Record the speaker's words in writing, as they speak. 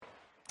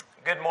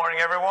Good morning,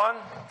 everyone.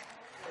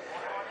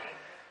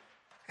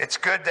 It's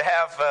good to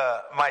have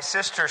my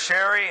sister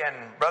Sherry and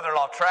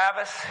brother-in-law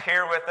Travis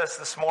here with us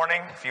this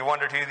morning. If you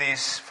wondered who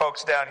these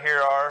folks down here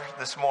are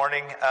this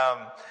morning,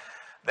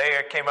 they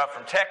came up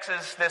from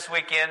Texas this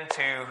weekend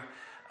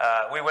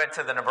we went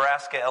to the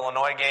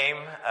Nebraska-Illinois game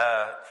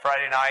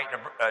Friday night.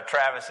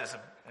 Travis is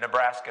a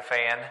Nebraska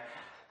fan,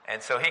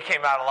 and so he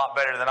came out a lot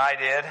better than I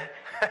did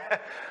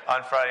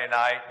on Friday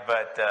night,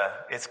 but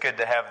it's good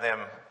to have them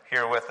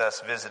here with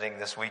us visiting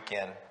this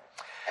weekend.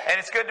 And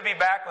it's good to be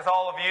back with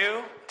all of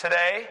you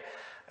today.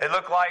 It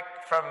looked like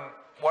from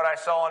what I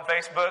saw on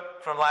Facebook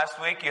from last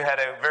week, you had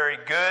a very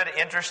good,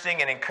 interesting,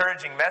 and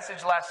encouraging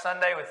message last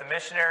Sunday with the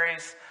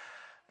missionaries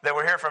that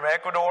were here from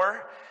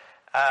Ecuador.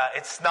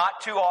 It's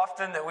not too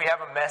often that we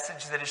have a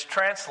message that is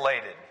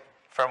translated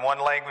from one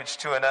language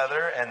to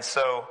another, and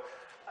so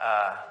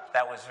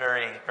that was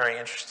very, very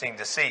interesting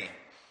to see.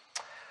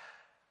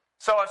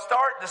 So I'll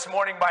start this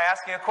morning by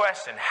asking a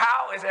question.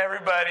 How is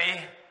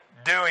everybody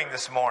doing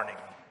this morning?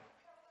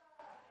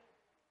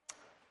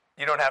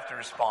 You don't have to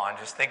respond.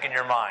 Just think in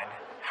your mind.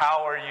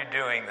 How are you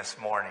doing this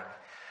morning?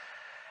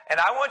 And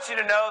I want you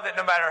to know that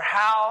no matter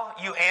how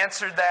you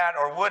answered that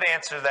or would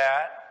answer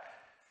that,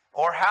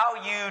 or how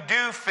you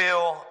do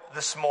feel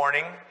this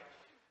morning,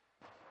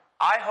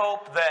 I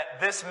hope that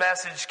this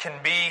message can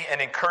be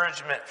an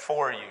encouragement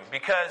for you,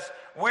 because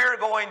we're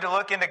going to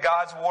look into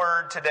God's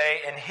Word today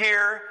and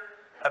hear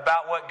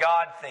about what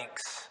God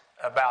thinks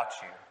about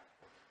you.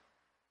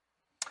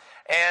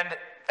 And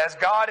as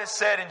God has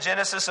said in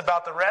Genesis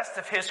about the rest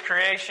of His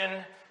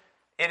creation,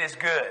 it is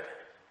good.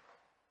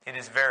 It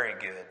is very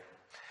good.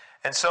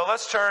 And so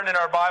let's turn in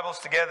our Bibles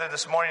together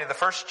this morning to the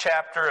first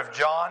chapter of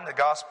John, the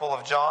Gospel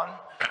of John.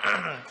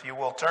 If you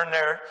will turn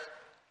there.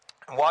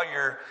 And while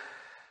you're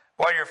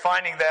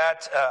finding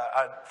that,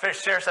 I'll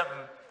share something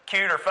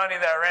cute or funny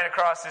that I ran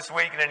across this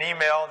week in an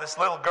email. This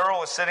little girl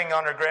was sitting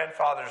on her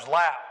grandfather's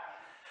lap,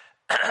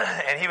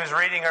 and he was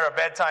reading her a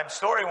bedtime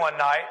story one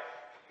night.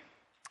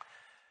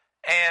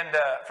 And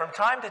from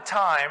time to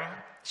time,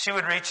 she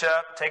would reach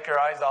up, take her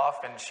eyes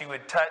off, and she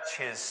would touch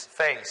his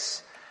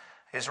face,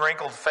 his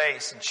wrinkled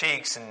face and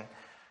cheeks, and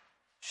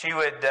she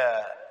would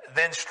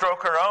then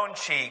stroke her own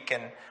cheek.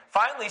 And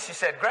finally she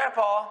said,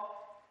 "Grandpa,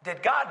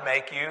 did God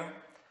make you?"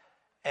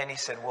 And he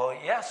said, "Well,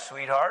 yes,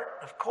 sweetheart,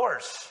 of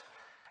course.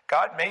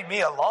 God made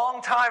me a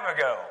long time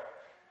ago."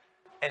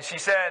 And she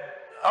said,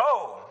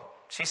 "Oh."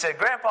 She said,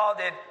 "Grandpa,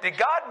 did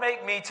God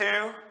make me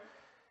too?"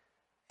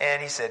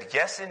 And he said,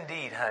 "Yes,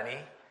 indeed, honey."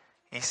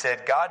 He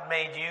said, "God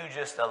made you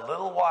just a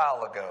little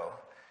while ago."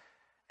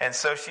 And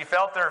so she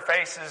felt their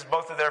faces,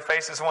 both of their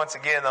faces once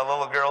again. The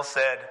little girl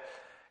said,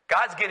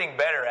 "God's getting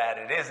better at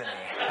it, isn't He?"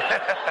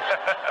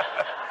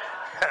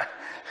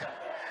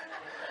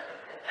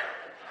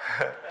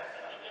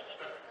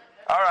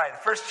 All right, the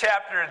first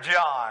chapter of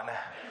John.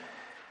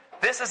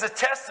 This is a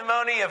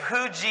testimony of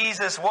who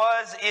Jesus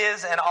was,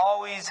 is, and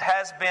always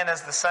has been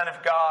as the Son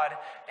of God.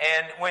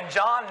 And when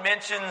John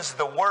mentions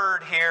the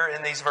Word here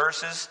in these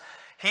verses,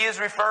 he is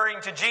referring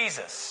to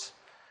Jesus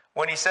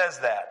when he says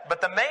that.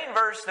 But the main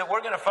verse that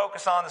we're going to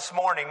focus on this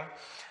morning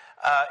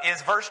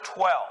is verse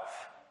 12,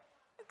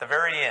 at the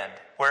very end,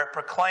 where it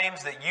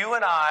proclaims that you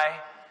and I,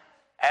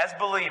 as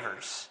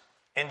believers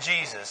in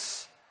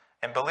Jesus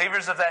and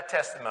believers of that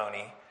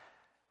testimony,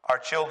 are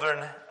children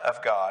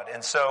of God.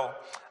 And so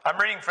I'm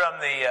reading from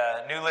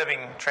the New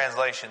Living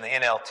Translation, the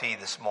NLT,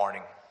 this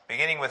morning,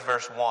 beginning with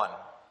verse 1.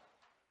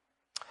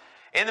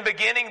 In the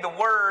beginning, the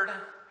Word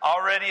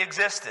already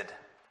existed.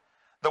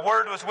 The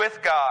Word was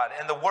with God,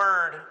 and the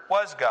Word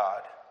was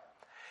God.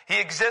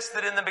 He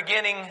existed in the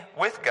beginning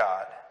with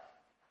God.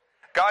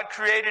 God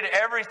created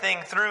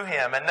everything through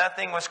Him, and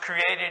nothing was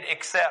created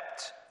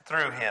except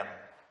through Him.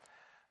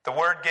 The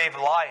Word gave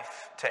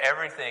life to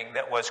everything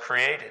that was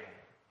created,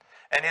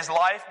 and His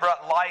life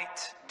brought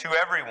light to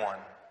everyone.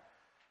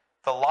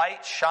 The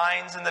light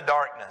shines in the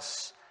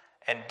darkness,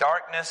 and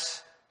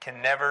darkness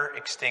can never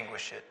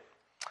extinguish it.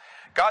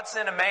 God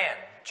sent a man,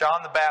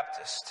 John the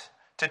Baptist,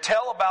 to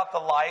tell about the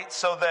light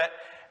so that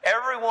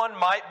everyone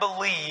might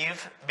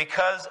believe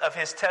because of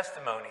his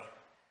testimony.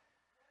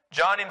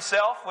 John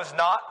himself was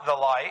not the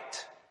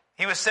light.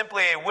 He was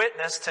simply a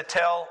witness to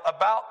tell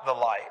about the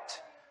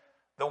light.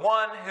 The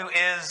one who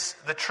is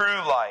the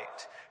true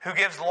light, who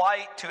gives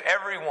light to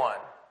everyone,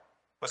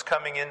 was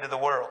coming into the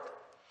world.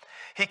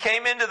 He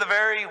came into the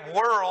very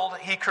world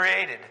He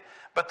created,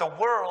 but the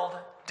world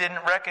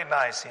didn't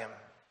recognize Him.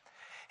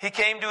 He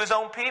came to His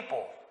own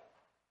people,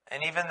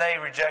 and even they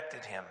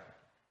rejected Him.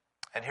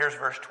 And here's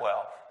verse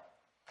 12.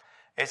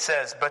 It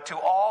says, "But to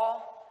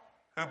all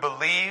who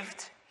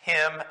believed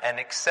Him and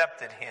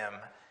accepted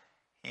Him,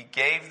 He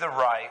gave the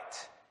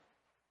right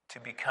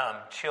to become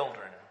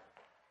children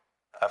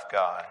of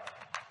God."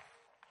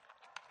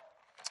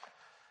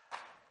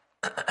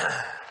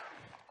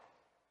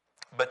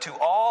 But to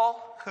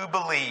all who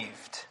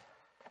believed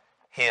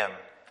Him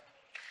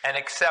and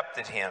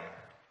accepted Him,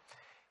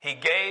 He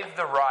gave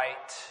the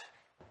right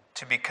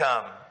to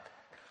become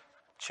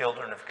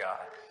children of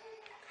God.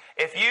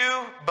 if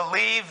you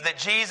believe that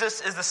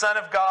Jesus is the Son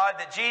of God,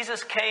 that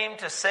Jesus came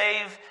to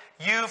save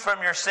you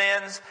from your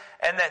sins,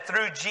 and that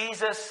through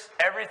Jesus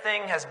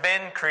everything has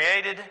been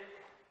created,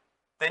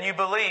 then you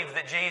believe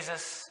that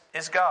Jesus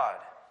is God.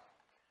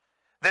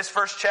 This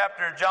first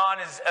chapter of John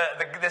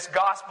this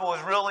gospel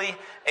is really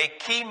a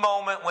key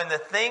moment when the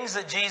things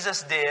that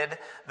Jesus did,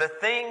 the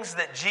things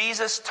that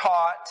Jesus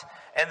taught,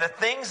 and the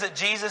things that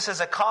Jesus has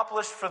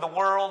accomplished for the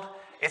world,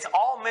 it's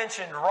all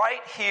mentioned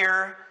right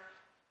here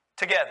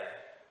together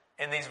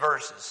in these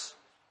verses.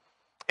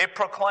 It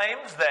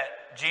proclaims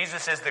that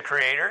Jesus is the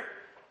Creator,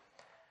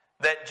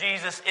 that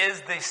Jesus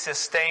is the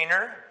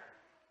Sustainer,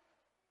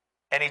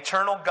 an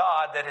eternal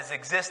God that has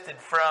existed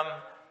from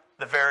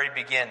the very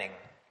beginning.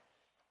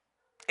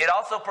 It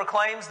also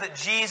proclaims that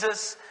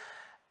Jesus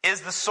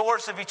is the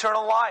source of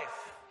eternal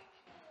life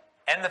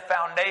and the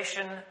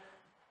foundation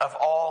of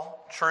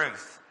all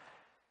truth.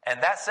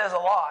 And that says a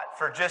lot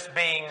for just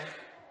being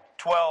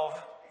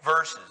 12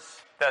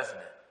 verses, doesn't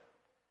it?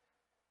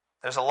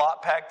 There's a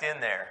lot packed in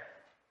there.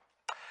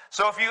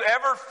 So if you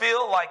ever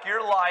feel like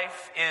your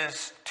life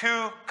is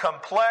too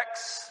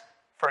complex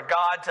for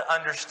God to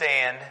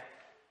understand,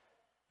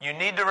 you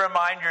need to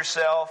remind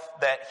yourself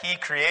that He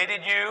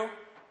created you,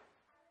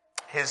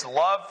 His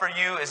love for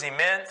you is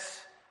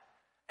immense,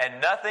 and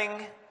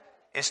nothing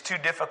is too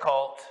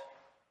difficult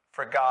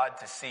for God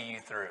to see you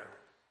through.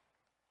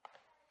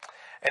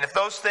 And if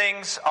those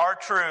things are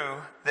true,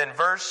 then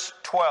verse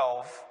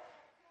 12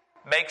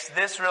 makes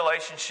this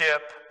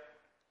relationship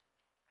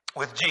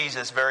with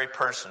Jesus very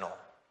personal.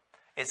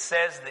 It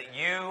says that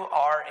you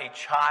are a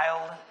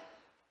child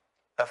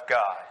of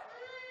God.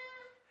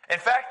 In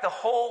fact, the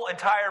whole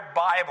entire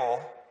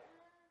Bible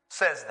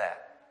says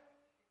that.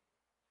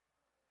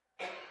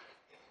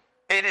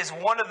 It is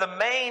one of the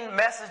main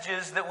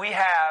messages that we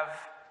have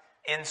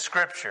in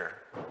Scripture.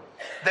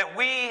 That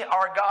we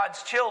are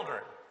God's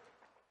children.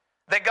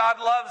 That God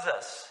loves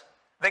us.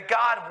 That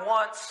God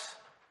wants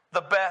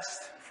the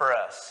best for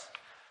us.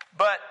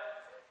 But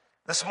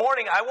this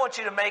morning, I want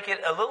you to make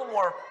it a little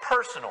more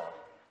personal.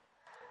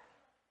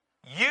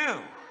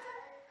 You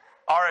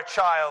are a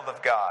child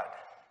of God.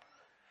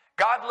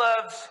 God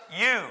loves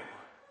you.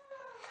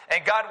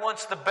 And God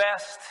wants the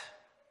best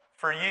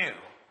for you.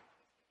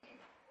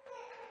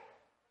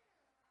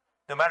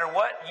 No matter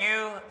what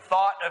you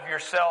thought of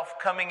yourself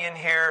coming in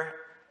here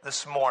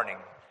this morning,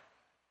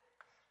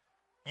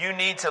 you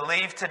need to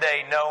leave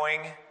today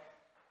knowing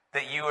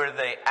that you are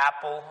the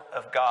apple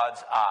of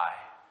God's eye.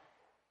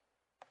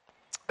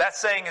 That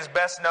saying is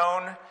best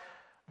known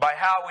by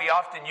how we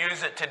often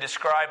use it to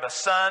describe a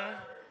son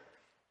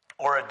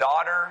or a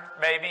daughter,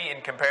 maybe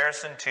in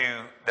comparison to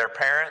their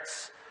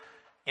parents.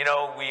 You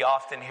know, we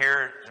often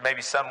hear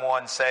maybe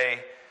someone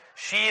say,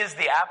 she is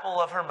the apple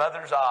of her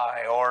mother's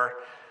eye,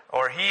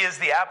 or he is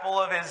the apple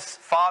of his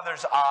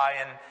father's eye.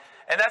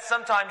 And that's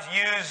sometimes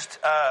used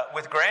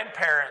with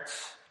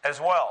grandparents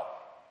as well.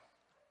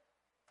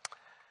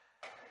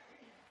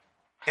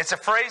 It's a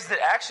phrase that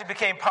actually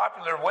became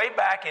popular way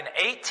back in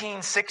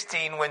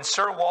 1816 when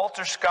Sir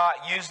Walter Scott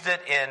used it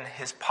in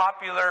his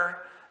popular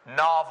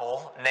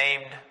novel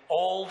named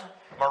Old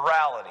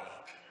Morality.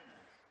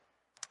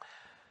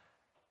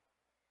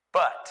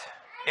 But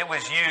it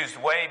was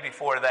used way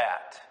before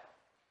that.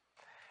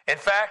 In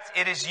fact,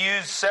 it is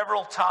used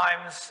several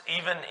times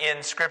even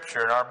in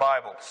Scripture, in our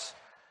Bibles.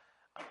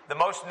 The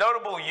most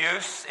notable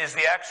use is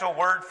the actual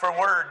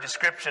word-for-word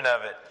description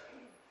of it,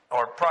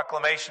 or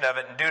proclamation of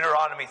it in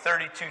Deuteronomy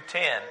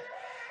 32:10.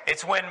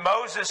 It's when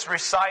Moses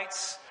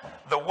recites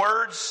the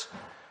words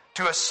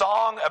to a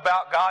song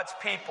about God's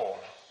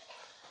people.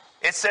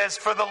 It says,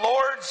 "For the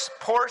Lord's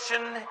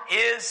portion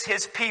is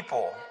his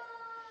people,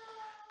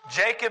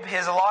 Jacob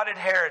his allotted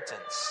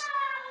inheritance.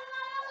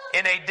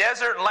 In a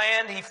desert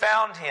land he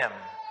found him,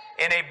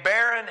 in a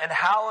barren and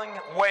howling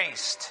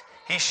waste.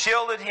 He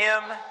shielded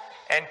him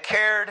and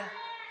cared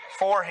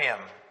for him.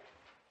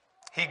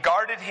 He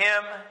guarded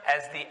him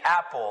as the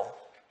apple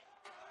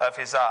of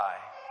his eye."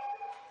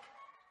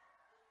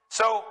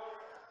 So,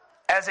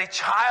 as a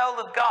child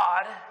of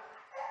God,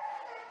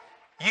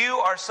 you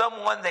are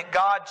someone that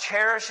God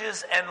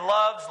cherishes and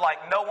loves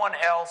like no one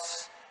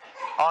else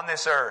on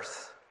this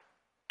earth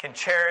can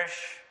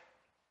cherish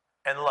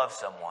and love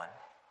someone.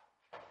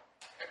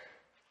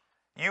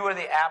 You are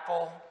the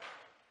apple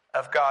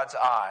of God's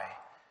eye.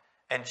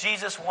 And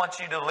Jesus wants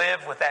you to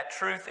live with that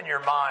truth in your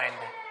mind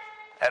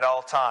at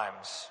all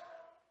times.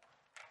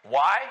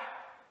 Why?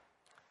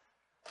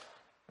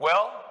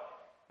 Well,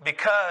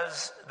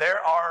 because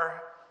there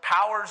are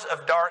powers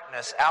of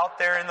darkness out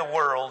there in the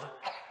world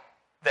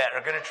that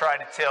are going to try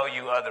to tell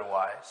you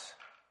otherwise.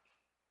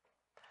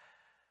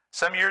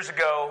 Some years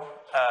ago,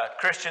 a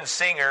Christian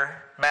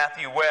singer,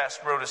 Matthew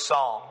West, wrote a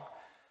song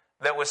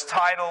that was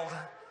titled,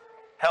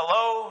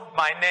 "Hello,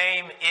 My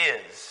Name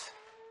Is."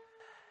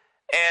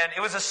 And it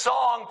was a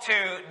song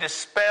to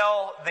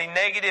dispel the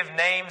negative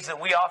names that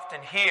we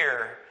often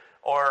hear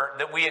or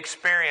that we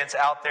experience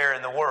out there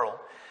in the world.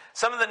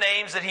 Some of the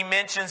names that he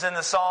mentions in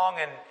the song,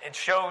 and it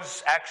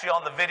shows actually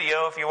on the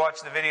video, if you watch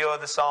the video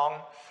of the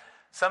song,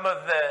 Some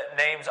of the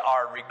names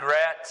are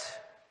regret,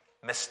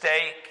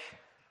 mistake,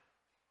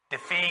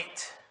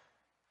 defeat,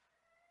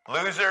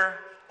 loser,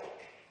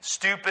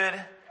 stupid,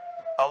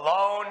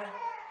 alone,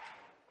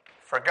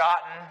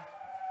 forgotten,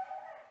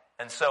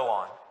 and so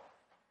on.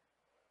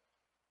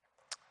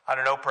 I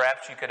don't know,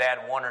 perhaps you could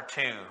add one or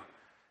two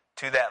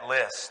to that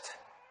list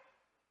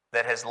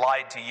that has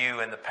lied to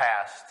you in the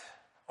past,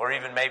 or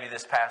even maybe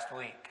this past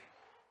week.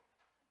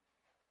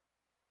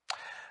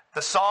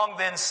 The song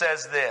then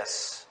says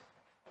this: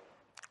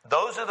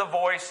 those are the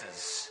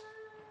voices.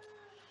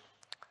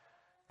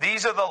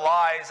 These are the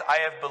lies I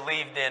have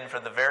believed in for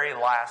the very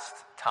last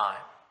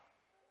time.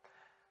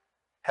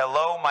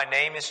 Hello, my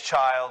name is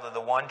child of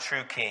the one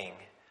true King.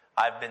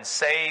 I've been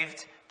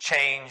saved,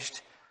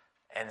 changed,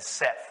 and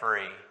set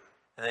free.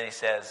 And then he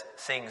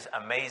sings,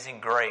 Amazing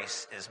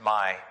Grace is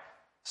my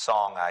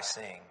song I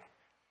sing.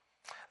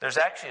 There's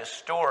actually a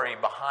story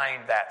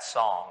behind that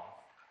song.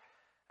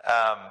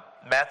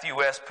 Matthew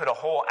West put a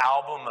whole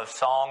album of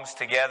songs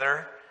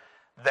together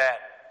that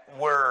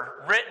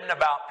were written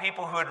about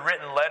people who had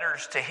written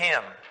letters to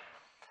him.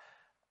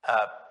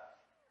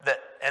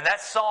 And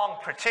that song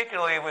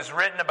particularly was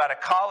written about a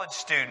college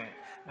student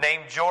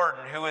named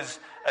Jordan who was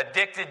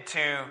addicted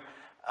to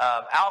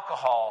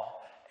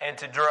alcohol and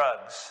to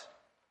drugs.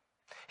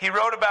 He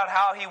wrote about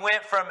how he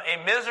went from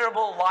a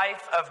miserable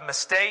life of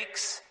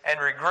mistakes and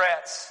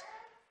regrets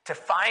to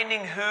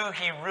finding who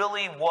he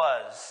really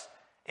was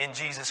in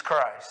Jesus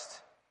Christ.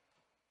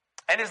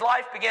 And his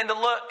life began to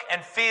look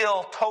and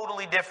feel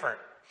totally different.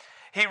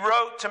 He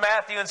wrote to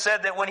Matthew and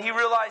said that when he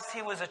realized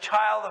he was a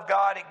child of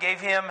God, it gave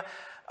him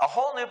a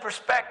whole new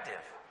perspective,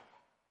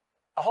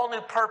 a whole new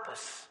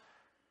purpose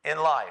in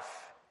life.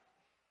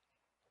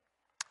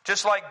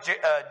 Just like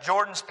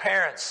Jordan's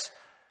parents,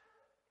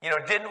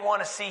 didn't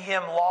want to see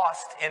him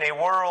lost in a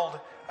world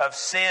of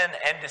sin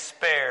and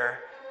despair,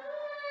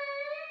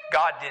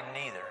 God didn't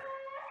either.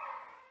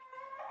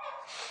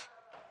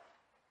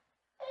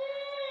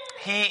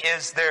 He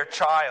is their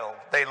child.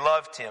 They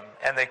loved him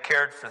and they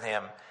cared for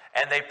him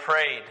and they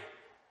prayed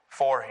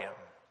for him.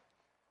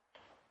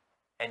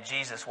 And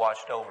Jesus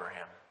watched over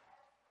him.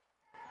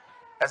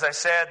 As I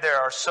said,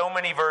 there are so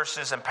many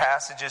verses and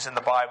passages in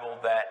the Bible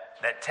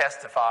that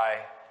testify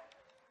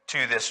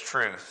to this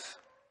truth.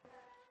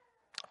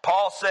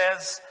 Paul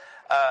says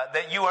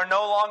that you are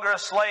no longer a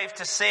slave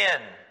to sin,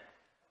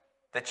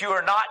 that you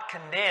are not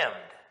condemned.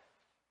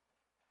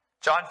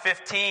 John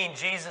 15,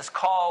 Jesus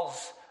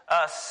calls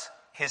us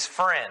his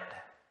friend.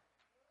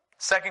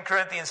 2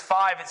 Corinthians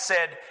 5, it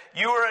said,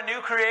 you are a new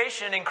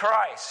creation in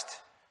Christ.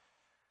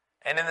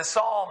 And in the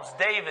Psalms,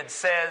 David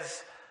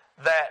says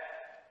that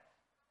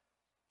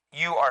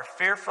you are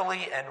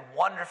fearfully and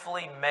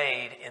wonderfully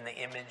made in the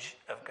image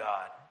of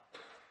God.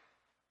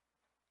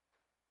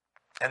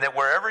 And that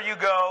wherever you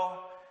go,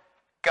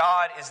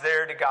 God is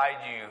there to guide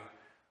you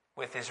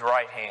with his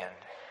right hand.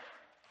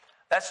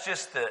 That's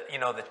just the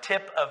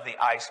tip of the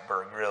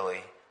iceberg,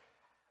 really.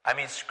 I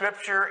mean,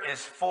 Scripture is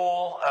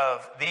full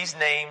of these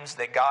names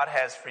that God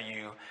has for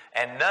you,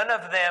 and none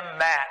of them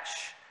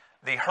match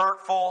the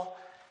hurtful,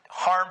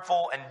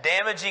 harmful, and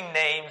damaging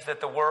names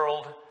that the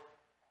world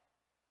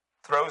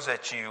throws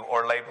at you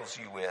or labels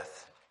you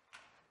with.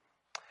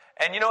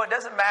 And it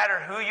doesn't matter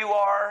who you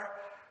are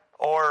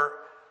or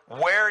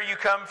where you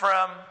come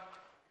from.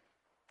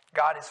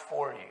 God is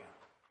for you,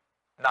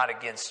 not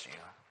against you.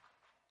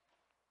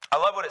 I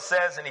love what it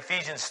says in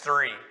Ephesians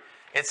 3.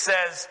 It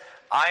says,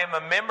 I am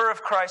a member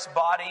of Christ's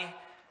body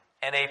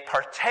and a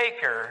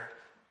partaker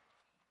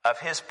of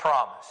his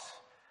promise.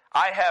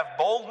 I have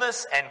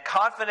boldness and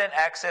confident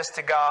access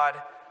to God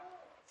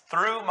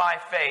through my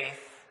faith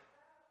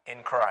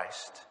in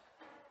Christ.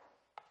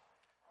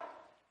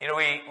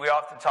 We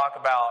often talk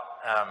about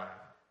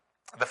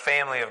the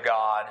family of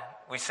God.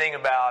 We sing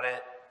about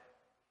it.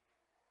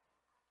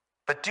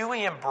 But do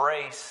we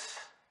embrace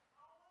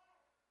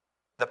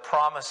the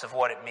promise of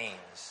what it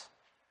means?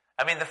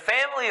 I mean, the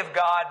family of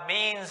God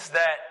means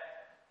that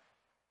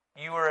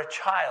you are a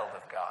child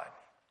of God.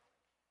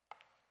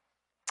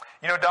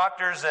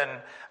 Doctors and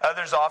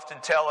others often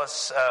tell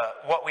us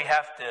what we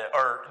have to,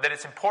 or that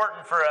it's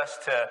important for us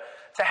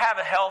to have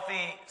a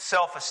healthy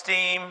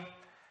self-esteem.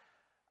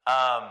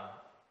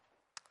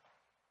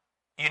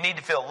 You need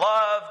to feel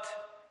loved.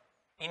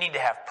 You need to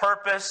have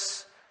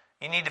purpose.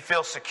 You need to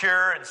feel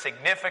secure and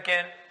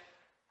significant.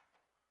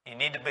 You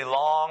need to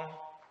belong.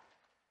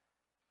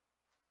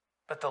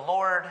 But the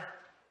Lord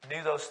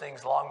knew those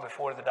things long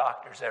before the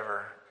doctors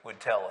ever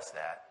would tell us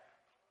that.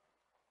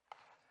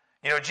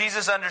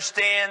 Jesus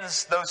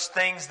understands those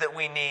things that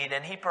we need,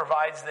 and he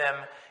provides them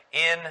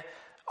in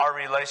our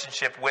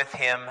relationship with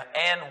him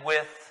and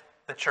with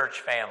the church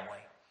family.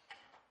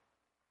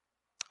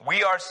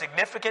 We are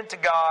significant to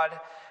God,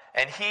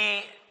 and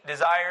he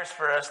desires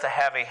for us to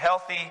have a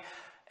healthy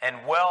and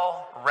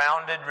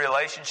well-rounded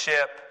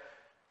relationship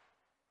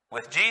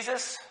with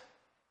Jesus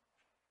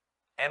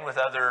and with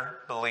other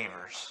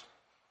believers.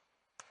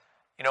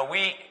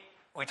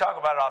 We talk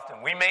about it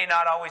often. We may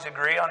not always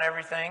agree on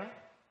everything,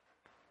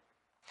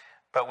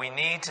 but we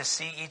need to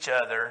see each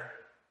other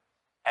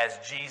as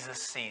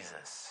Jesus sees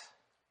us.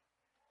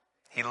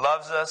 He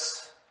loves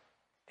us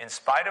in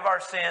spite of our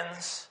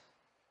sins,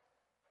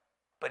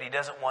 but he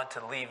doesn't want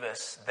to leave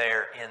us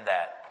there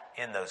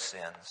in those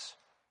sins.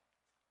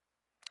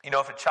 You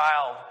know, if a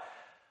child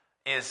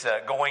is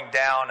going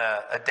down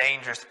a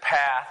dangerous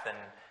path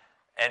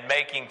and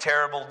making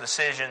terrible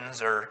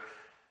decisions, or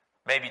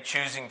maybe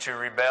choosing to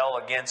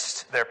rebel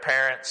against their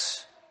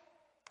parents,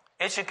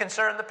 it should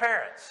concern the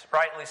parents,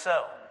 rightly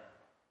so.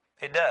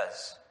 It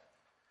does.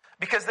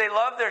 Because they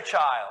love their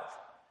child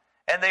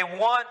and they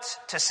want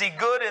to see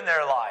good in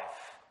their life,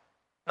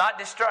 not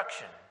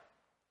destruction.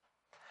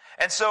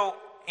 And so,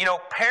 you know,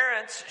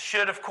 parents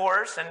should, of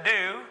course, and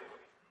do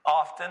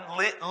often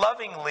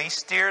lovingly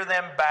steer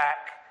them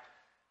back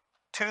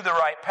to the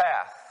right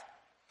path.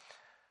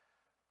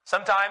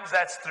 Sometimes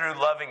that's through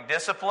loving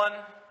discipline.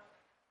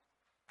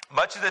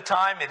 Much of the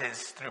time it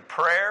is through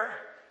prayer,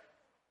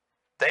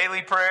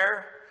 daily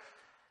prayer,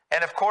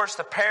 and of course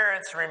the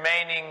parents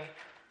remaining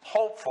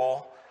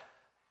hopeful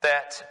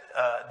that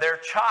their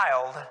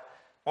child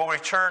will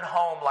return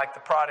home like the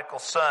prodigal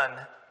son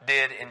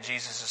did in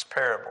Jesus'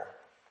 parable.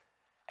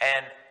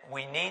 And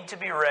we need to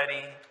be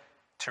ready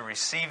to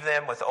receive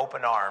them with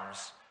open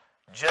arms,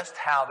 just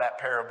how that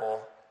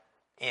parable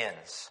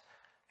ends.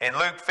 In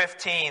Luke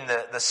 15,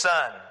 the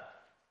son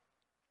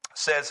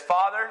says,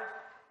 Father,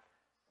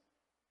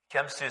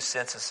 comes to his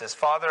senses, says,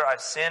 Father,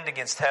 I've sinned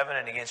against heaven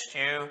and against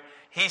you.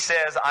 He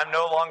says, I'm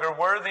no longer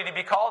worthy to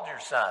be called your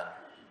son.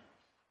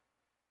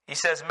 He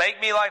says, make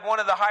me like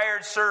one of the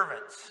hired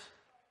servants.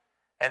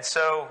 And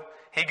so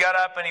he got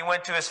up and he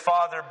went to his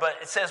father. But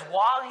it says,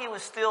 while he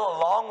was still a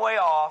long way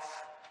off,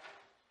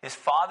 his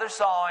father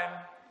saw him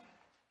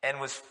and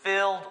was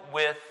filled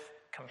with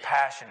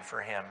compassion for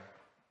him.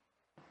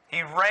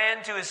 He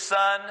ran to his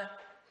son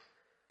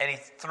and he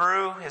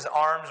threw his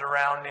arms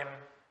around him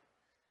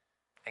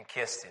and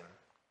kissed him.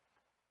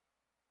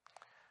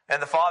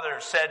 And the father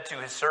said to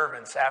his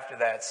servants after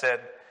that,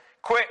 said,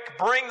 quick,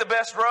 bring the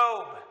best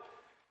robe.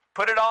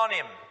 Put it on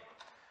him.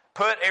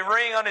 Put a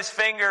ring on his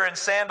finger and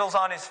sandals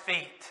on his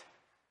feet.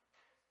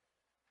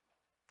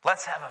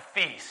 Let's have a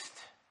feast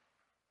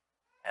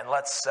and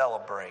let's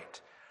celebrate.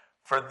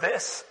 For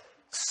this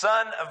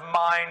son of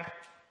mine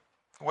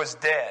was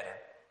dead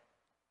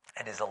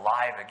and is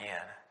alive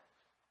again.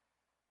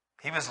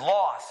 He was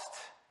lost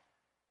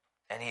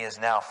and he is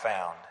now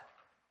found.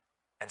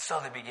 And so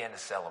they began to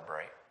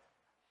celebrate.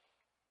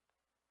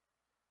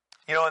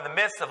 You know, in the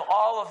midst of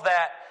all of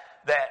that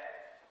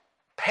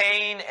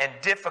pain and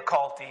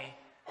difficulty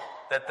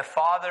that the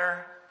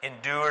father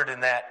endured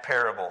in that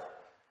parable,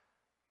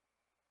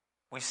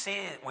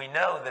 we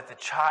know that the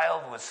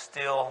child was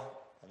still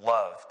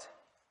loved.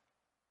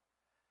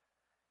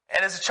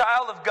 And as a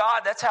child of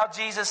God, that's how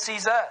Jesus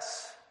sees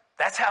us.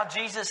 That's how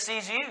Jesus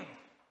sees you.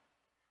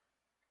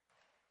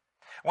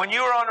 When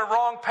you are on a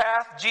wrong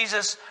path,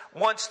 Jesus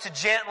wants to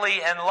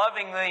gently and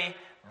lovingly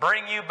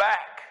bring you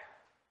back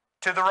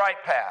to the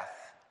right path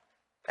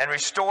and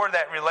restore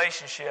that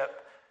relationship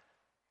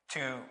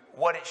to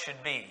what it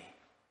should be.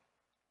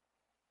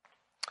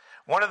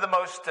 One of the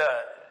most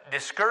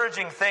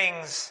discouraging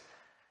things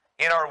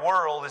in our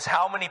world is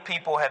how many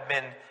people have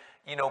been,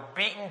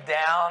 beaten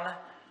down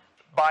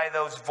by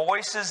those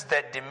voices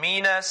that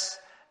demean us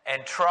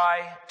and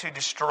try to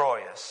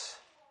destroy us.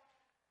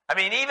 I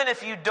mean, even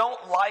if you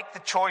don't like the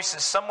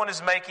choices someone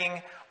is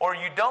making, or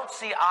you don't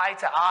see eye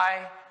to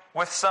eye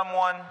with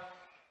someone,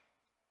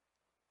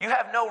 you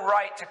have no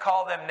right to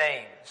call them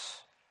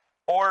names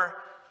or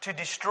to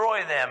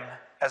destroy them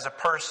as a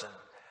person,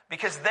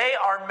 because they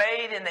are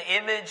made in the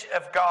image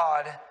of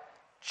God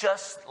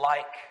just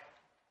like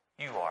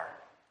you are,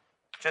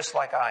 just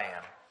like I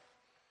am.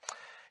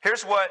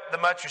 Here's what the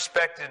much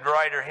respected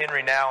writer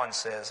Henry Nouwen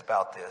says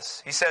about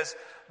this. He says,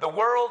 the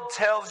world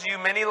tells you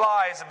many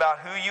lies about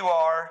who you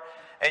are,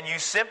 and you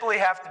simply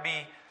have to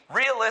be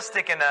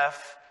realistic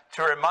enough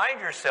to remind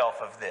yourself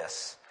of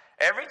this.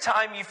 Every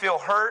time you feel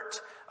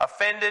hurt,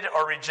 offended,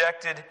 or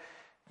rejected,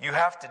 you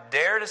have to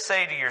dare to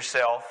say to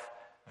yourself,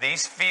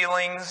 these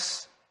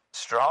feelings,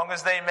 strong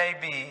as they may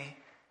be,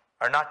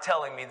 are not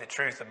telling me the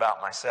truth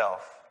about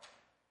myself.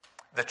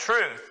 The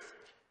truth,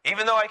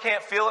 even though I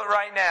can't feel it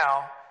right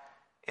now,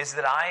 is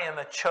that I am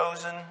a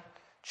chosen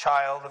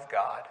child of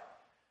God.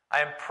 I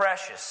am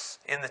precious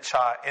in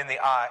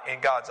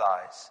God's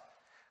eyes,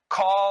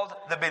 called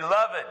the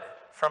beloved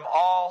from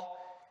all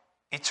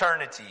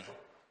eternity,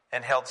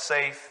 and held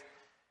safe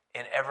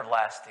in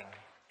everlasting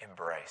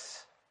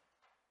embrace.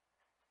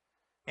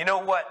 You know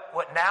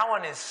what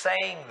Nouwen is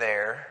saying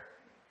there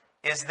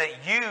is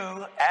that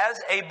you, as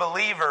a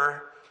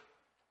believer,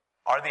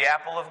 are the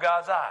apple of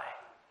God's eye.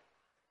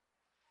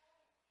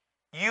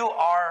 You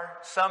are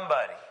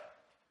somebody.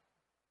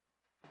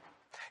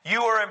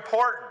 You are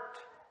important.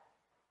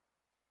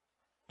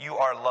 You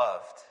are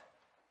loved.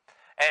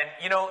 And,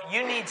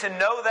 you need to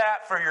know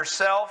that for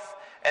yourself,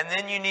 and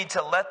then you need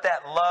to let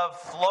that love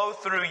flow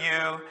through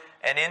you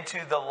and into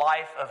the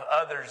life of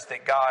others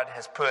that God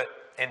has put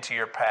into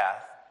your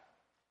path.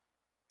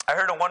 I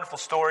heard a wonderful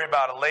story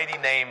about a lady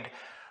named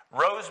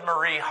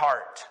Rosemarie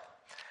Hart.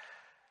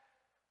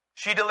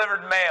 She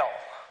delivered mail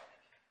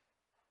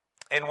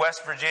in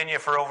West Virginia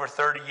for over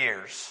 30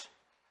 years.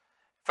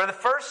 For the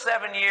first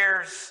 7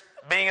 years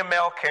being a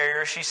mail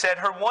carrier, she said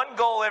her one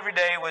goal every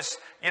day was,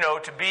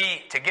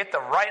 to get the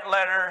right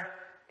letter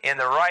in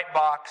the right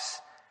box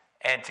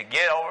and to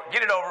get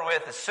it over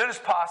with as soon as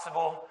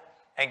possible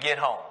and get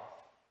home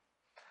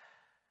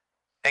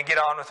and get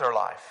on with her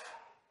life.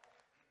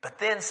 But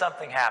then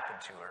something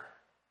happened to her.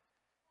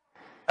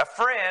 A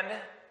friend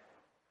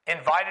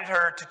invited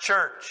her to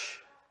church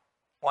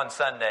one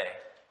Sunday,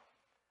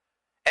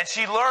 and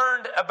she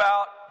learned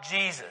about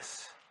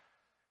Jesus.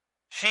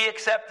 She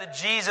accepted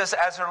Jesus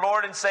as her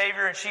Lord and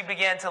Savior, and she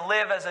began to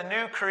live as a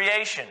new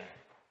creation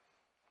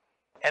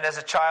and as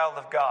a child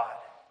of God.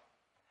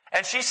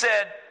 And she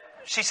said,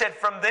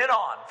 from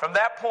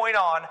that point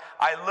on,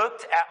 I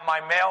looked at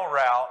my mail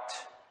route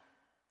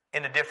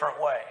in a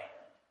different way.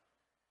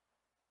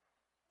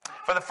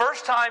 For the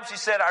first time, she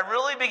said, I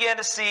really began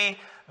to see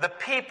the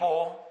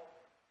people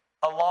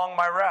along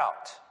my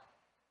route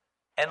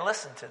and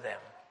listen to them.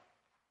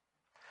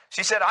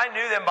 She said, I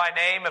knew them by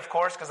name, of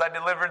course, because I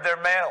delivered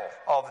their mail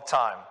all the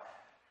time.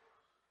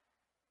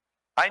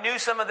 I knew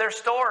some of their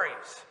stories,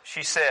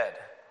 she said.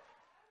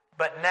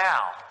 But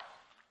now,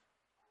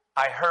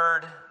 I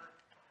heard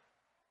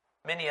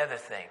many other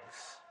things.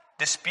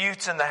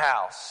 Disputes in the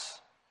house,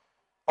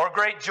 or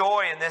great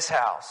joy in this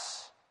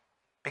house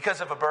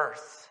because of a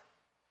birth.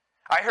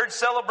 I heard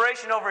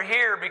celebration over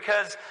here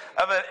because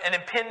of an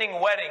impending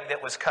wedding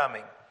that was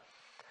coming.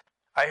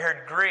 I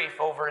heard grief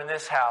over in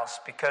this house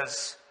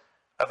because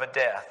of a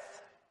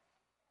death.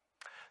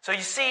 So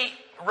you see,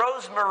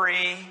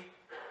 Rosemarie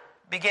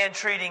began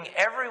treating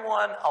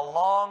everyone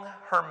along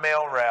her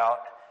mail route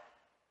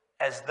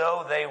as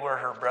though they were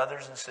her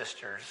brothers and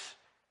sisters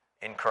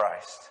in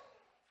Christ,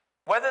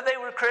 whether they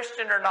were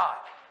Christian or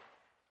not.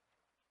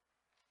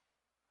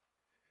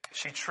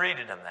 She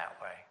treated them that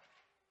way.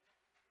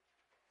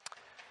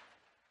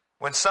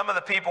 When some of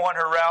the people on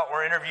her route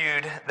were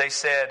interviewed, they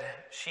said,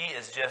 she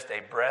is just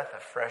a breath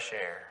of fresh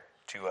air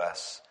to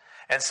us.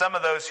 And some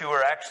of those who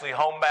were actually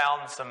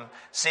homebound, some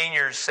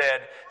seniors,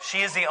 said,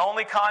 she is the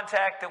only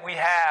contact that we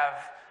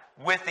have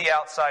with the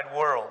outside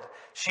world.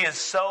 She is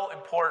so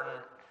important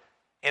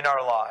in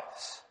our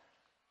lives.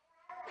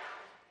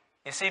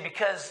 You see,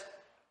 because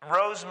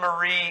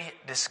Rosemarie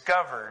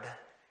discovered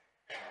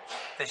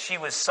that she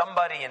was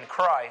somebody in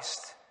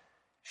Christ,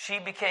 she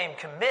became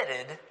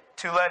committed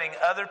to letting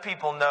other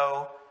people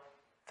know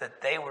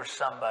that they were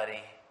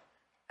somebody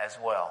as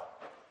well.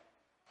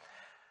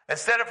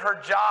 Instead of her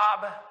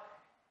job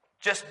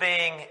just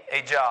being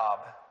a job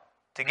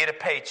to get a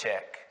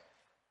paycheck,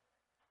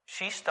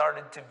 she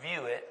started to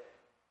view it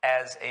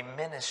as a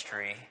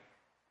ministry,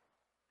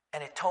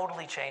 and it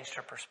totally changed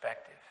her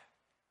perspective.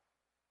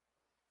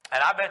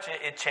 And I bet you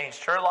it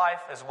changed her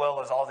life as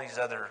well as all these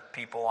other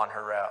people on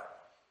her route.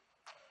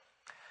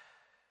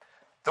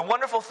 The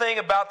wonderful thing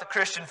about the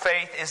Christian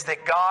faith is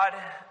that God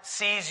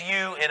sees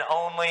you in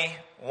only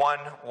one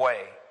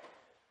way.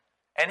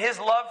 And His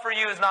love for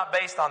you is not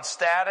based on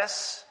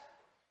status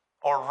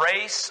or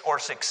race or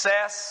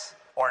success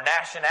or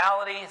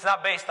nationality. It's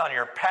not based on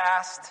your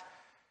past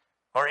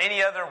or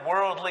any other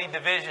worldly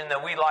division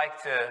that we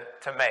like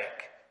to make.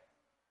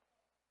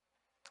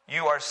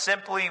 You are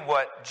simply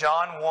what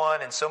John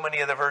 1 and so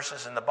many other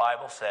verses in the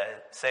Bible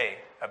say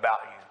about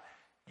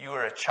you. You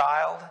are a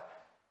child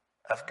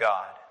of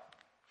God.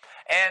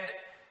 And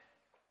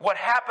what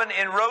happened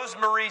in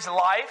Rosemarie's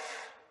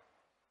life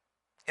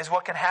is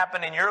what can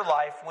happen in your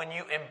life when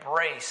you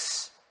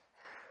embrace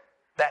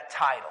that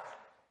title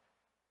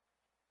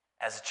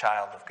as a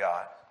child of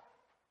God.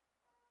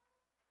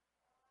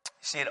 You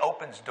see, it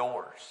opens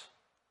doors.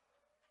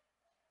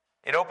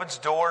 It opens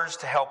doors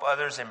to help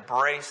others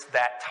embrace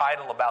that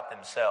title about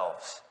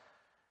themselves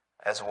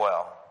as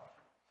well.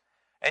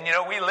 And you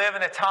know, we live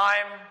in a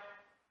time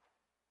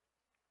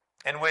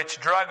in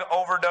which drug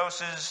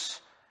overdoses,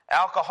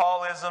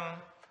 alcoholism,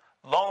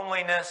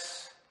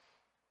 loneliness,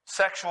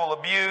 sexual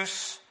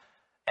abuse,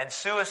 and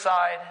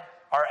suicide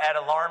are at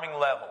alarming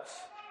levels.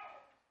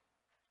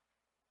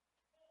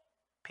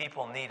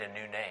 People need a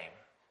new name.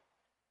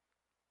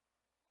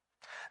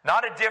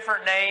 Not a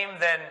different name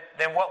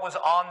than what was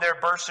on their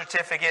birth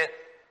certificate.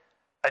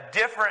 A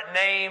different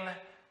name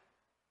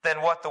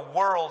than what the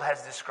world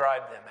has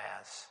described them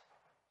as.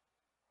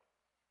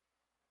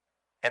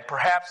 And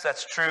perhaps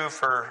that's true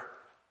for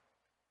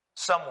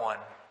someone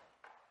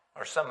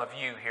or some of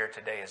you here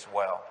today as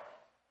well.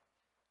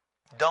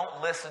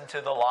 Don't listen to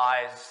the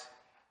lies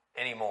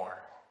anymore.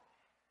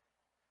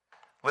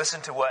 Listen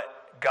to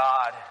what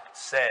God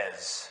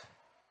says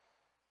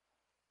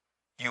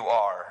you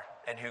are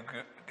and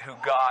who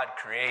God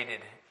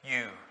created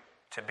you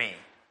to be.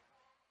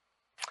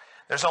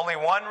 There's only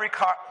one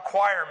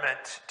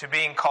requirement to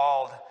being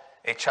called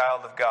a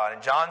child of God.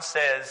 And John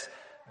says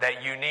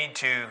that you need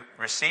to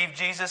receive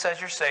Jesus as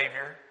your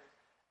Savior,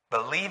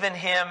 believe in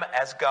Him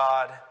as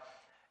God.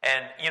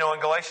 And, you know,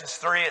 in Galatians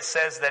 3, it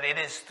says that it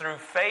is through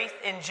faith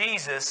in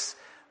Jesus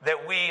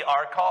that we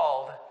are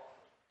called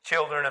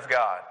children of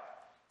God.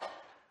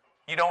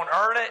 You don't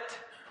earn it.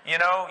 You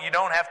know, you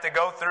don't have to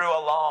go through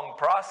a long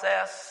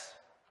process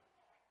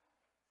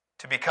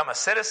to become a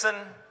citizen.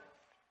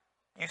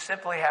 You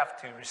simply have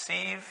to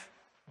receive,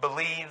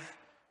 believe,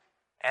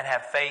 and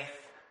have faith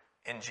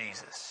in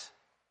Jesus.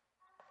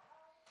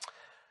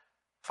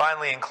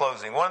 Finally, in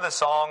closing, one of the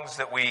songs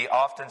that we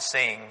often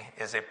sing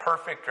is a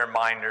perfect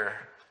reminder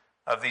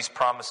of these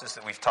promises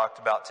that we've talked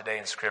about today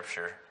in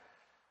Scripture.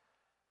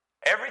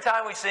 Every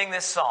time we sing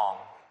this song,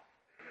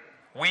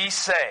 we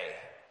say,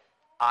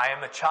 I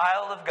am a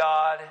child of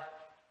God.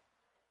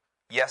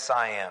 Yes,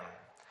 I am.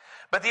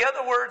 But the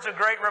other words are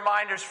great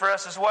reminders for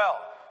us as well.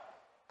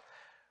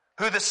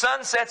 Who the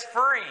Son sets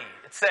free,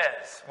 it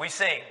says, we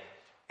sing,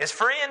 is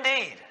free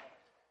indeed.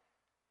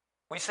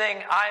 We sing,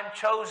 I am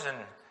chosen,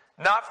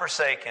 not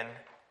forsaken.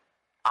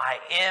 I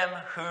am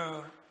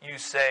who you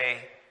say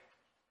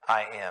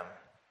I am.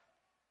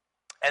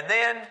 And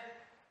then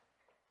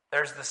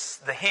there's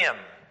the hymn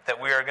that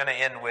we are going to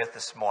end with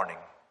this morning.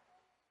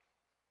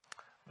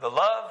 The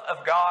love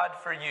of God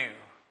for you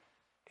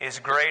is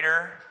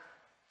greater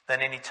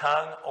than any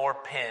tongue or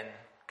pen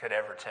could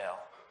ever tell.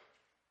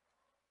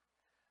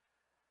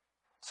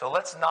 So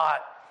let's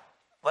not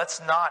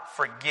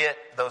forget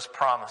those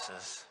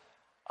promises,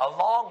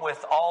 along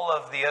with all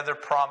of the other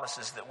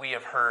promises that we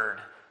have heard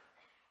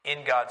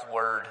in God's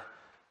Word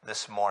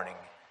this morning.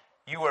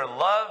 You are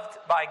loved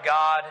by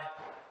God!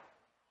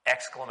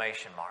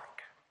 Exclamation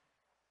mark.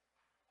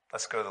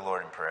 Let's go to the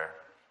Lord in prayer.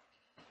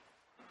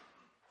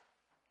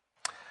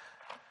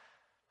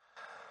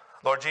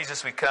 Lord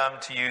Jesus, we come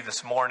to you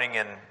this morning,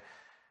 and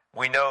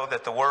we know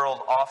that the world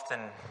often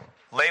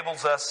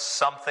labels us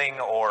something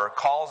or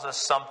calls us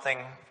something.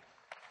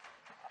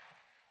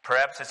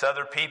 Perhaps it's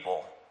other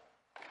people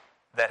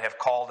that have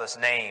called us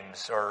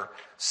names or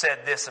said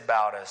this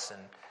about us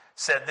and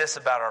said this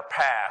about our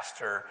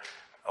past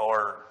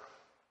or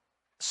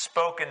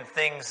spoken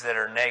things that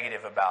are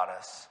negative about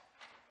us.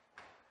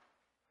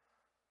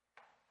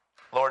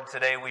 Lord,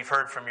 today we've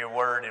heard from your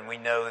word, and we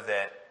know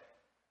that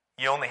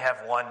you only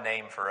have one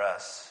name for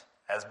us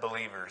as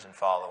believers and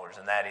followers,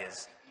 and that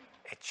is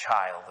a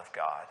child of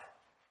God.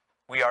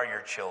 We are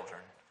your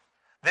children.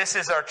 This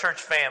is our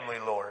church family,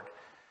 Lord,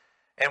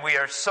 and we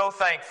are so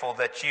thankful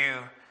that you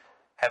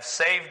have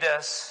saved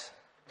us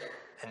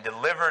and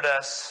delivered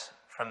us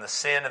from the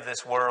sin of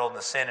this world and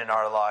the sin in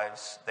our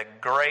lives.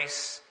 That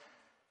grace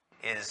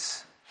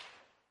is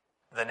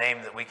the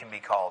name that we can be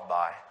called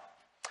by.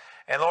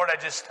 And Lord,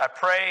 I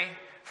pray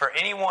for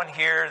anyone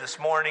here this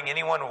morning,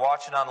 anyone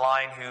watching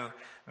online who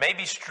may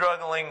be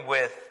struggling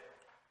with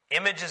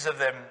images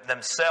of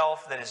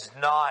themselves that is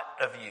not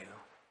of you.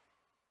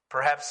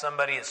 Perhaps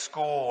somebody at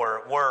school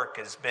or at work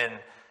has been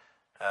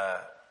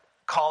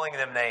calling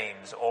them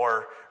names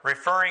or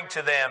referring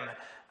to them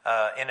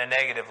in a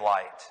negative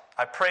light.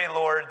 I pray,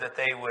 Lord, that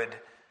they would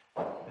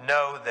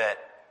know that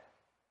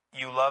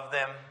you love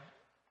them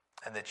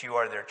and that you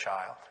are their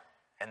child.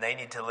 And they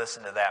need to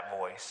listen to that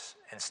voice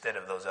instead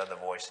of those other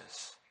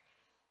voices.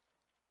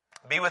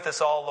 Be with us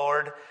all,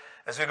 Lord,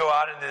 as we go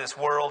out into this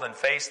world and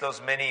face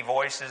those many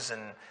voices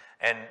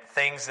and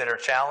things that are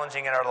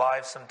challenging in our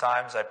lives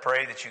sometimes. I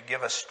pray that you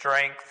give us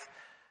strength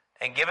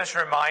and give us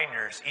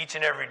reminders each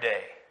and every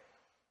day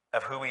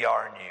of who we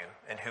are in you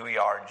and who we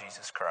are in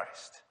Jesus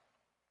Christ.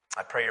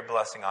 I pray your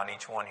blessing on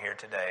each one here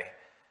today.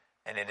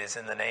 And it is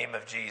in the name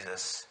of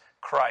Jesus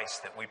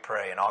Christ that we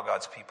pray. And all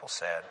God's people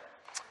said,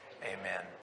 amen.